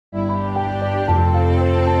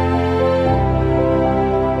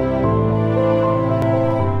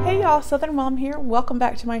Southern Mom here. Welcome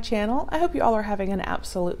back to my channel. I hope you all are having an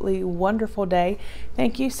absolutely wonderful day.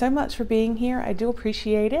 Thank you so much for being here. I do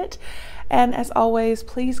appreciate it. And as always,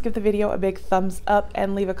 please give the video a big thumbs up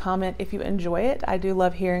and leave a comment if you enjoy it. I do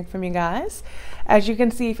love hearing from you guys. As you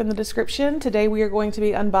can see from the description, today we are going to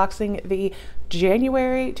be unboxing the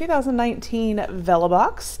January 2019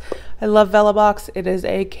 VellaBox. I love VellaBox. It is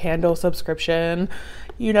a candle subscription.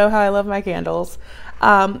 You know how I love my candles.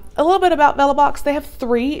 A little bit about VellaBox. They have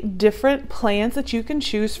 3 different plans that you can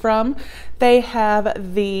choose from. They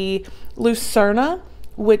have the Lucerna,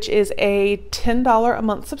 which is a $10 a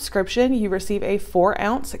month subscription. You receive a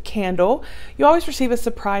 4-ounce candle. You always receive a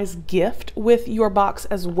surprise gift with your box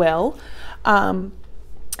as well.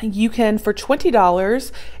 You can, for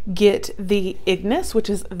 $20, get the Ignis, which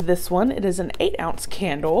is this one. It is an 8-ounce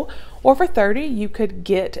candle. Or for $30, you could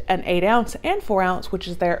get an 8-ounce and 4-ounce, which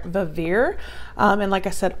is their Vivere. And like I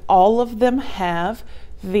said, all of them have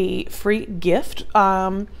the free gift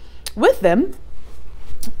with them.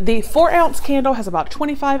 The 4-ounce candle has about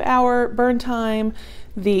 25-hour burn time.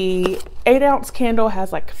 The 8-ounce candle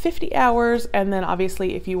has like 50 hours. And then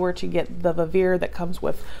obviously if you were to get the Vivere that comes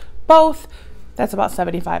with both, that's about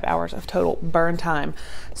 75 hours of total burn time.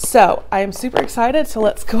 So I am super excited. So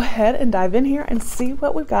let's go ahead and dive in here and see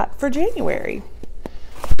what we've got for January.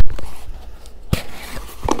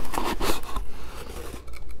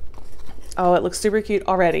 Oh, it looks super cute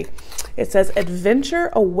already. It says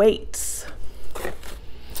adventure awaits.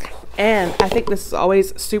 And I think this is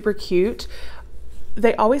always super cute.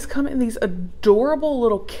 They always come in these adorable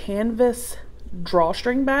little canvas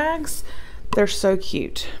drawstring bags. They're so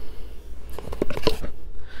cute.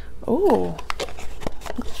 Oh,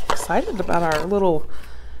 excited about our little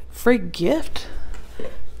free gift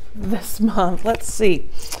this month. Let's see.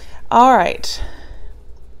 All right.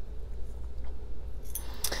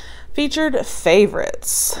 Featured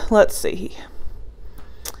favorites. Let's see.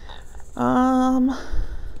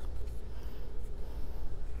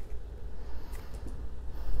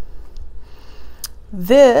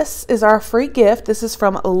 This is our free gift. This is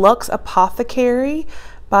from Luxe Apothecary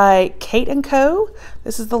by Kate & Co.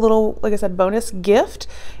 This is the little, like I said, bonus gift.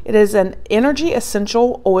 It is an energy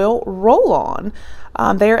essential oil roll-on.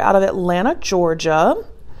 They are out of Atlanta, Georgia.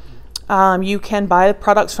 You can buy the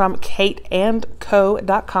products from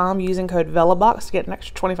kateandco.com using code VellaBox to get an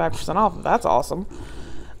extra 25% off. That's awesome.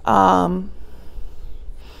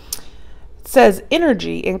 It says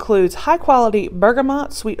energy includes high quality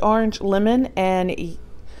bergamot, sweet orange, lemon, and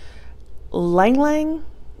lang lang.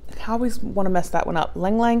 I always want to mess that one up.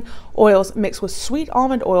 Lang lang oils mixed with sweet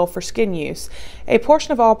almond oil for skin use. A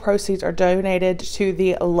portion of all proceeds are donated to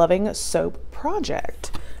the Loving Soap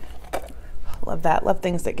Project. Love that. Love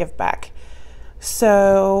things that give back.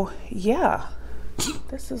 So yeah,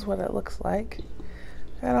 this is what it looks like.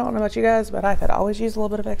 I don't know about you guys, but I could always use a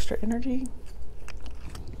little bit of extra energy.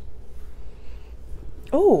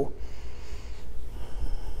 Oh,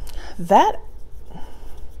 that.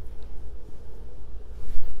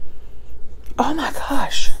 Oh my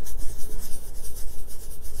gosh.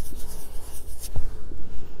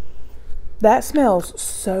 That smells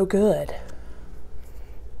so good.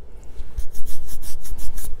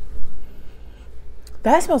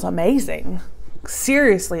 That smells amazing.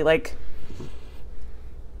 Seriously, like,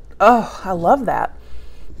 oh, I love that.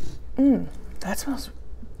 That smells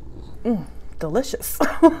delicious.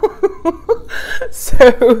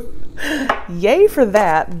 So, yay for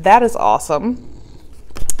that. That is awesome.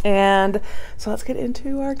 And so let's get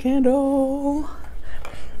into our candle.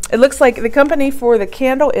 It looks like the company for the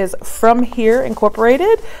candle is From Here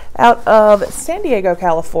Incorporated out of San Diego,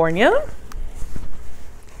 California.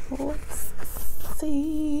 Let's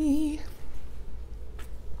see.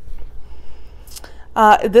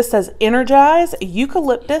 This says energize,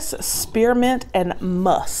 eucalyptus, spearmint, and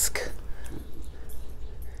musk.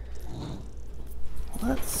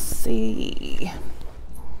 Let's see.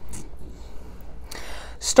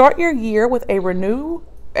 Start your year with a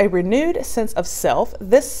renewed sense of self.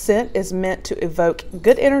 This scent is meant to evoke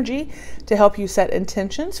good energy to help you set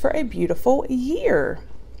intentions for a beautiful year.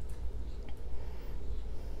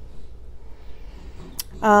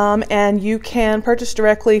 And you can purchase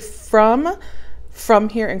directly from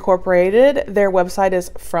Here Incorporated. Their website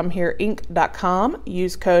is fromhereinc.com.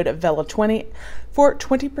 Use code VELLA20 for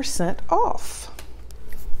 20% off.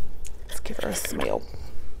 Let's give her a smell.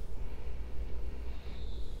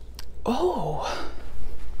 Oh,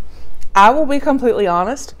 I will be completely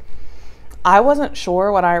honest. I wasn't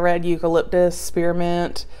sure when I read eucalyptus,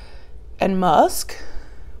 spearmint, and musk,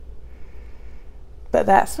 but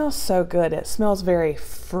that smells so good. It smells very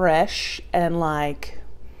fresh and like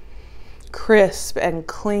crisp and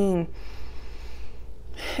clean,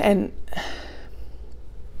 and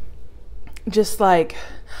just like,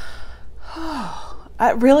 oh,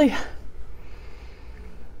 that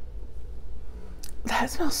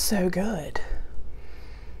smells so good.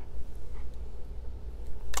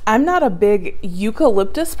 I'm not a big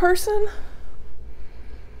eucalyptus person,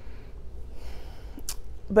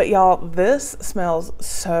 but y'all, this smells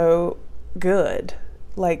so good,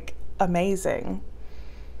 like amazing.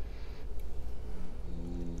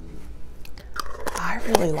 I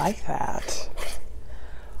really like that.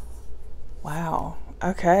 Wow.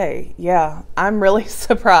 Okay. Yeah, I'm really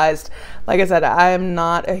surprised. Like I said, I am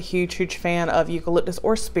not a huge fan of eucalyptus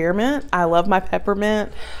or spearmint. I love my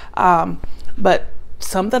peppermint. But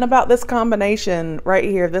something about this combination right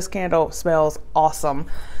here, this candle smells awesome.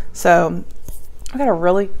 So I got a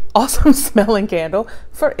really awesome smelling candle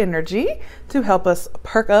for energy to help us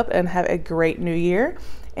perk up and have a great new year.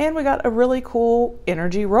 And we got a really cool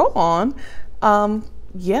energy roll on.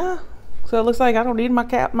 Yeah. So it looks like I don't need my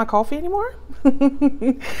coffee anymore.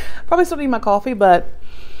 Probably still need my coffee, but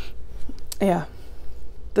yeah,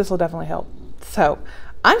 this will definitely help. So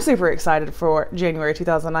I'm super excited for January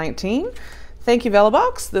 2019. Thank you,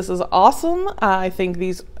 VellaBox. This is awesome. I think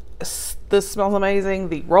this smells amazing.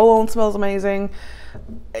 The roll-on smells amazing.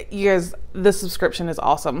 You guys, this subscription is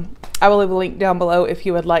awesome. I will leave a link down below if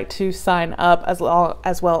you would like to sign up, as well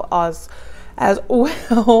as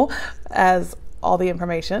all the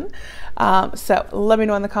information. So let me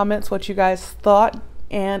know in the comments what you guys thought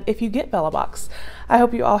and if you get VellaBox. I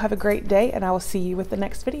hope you all have a great day, and I will see you with the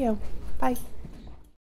next video. Bye.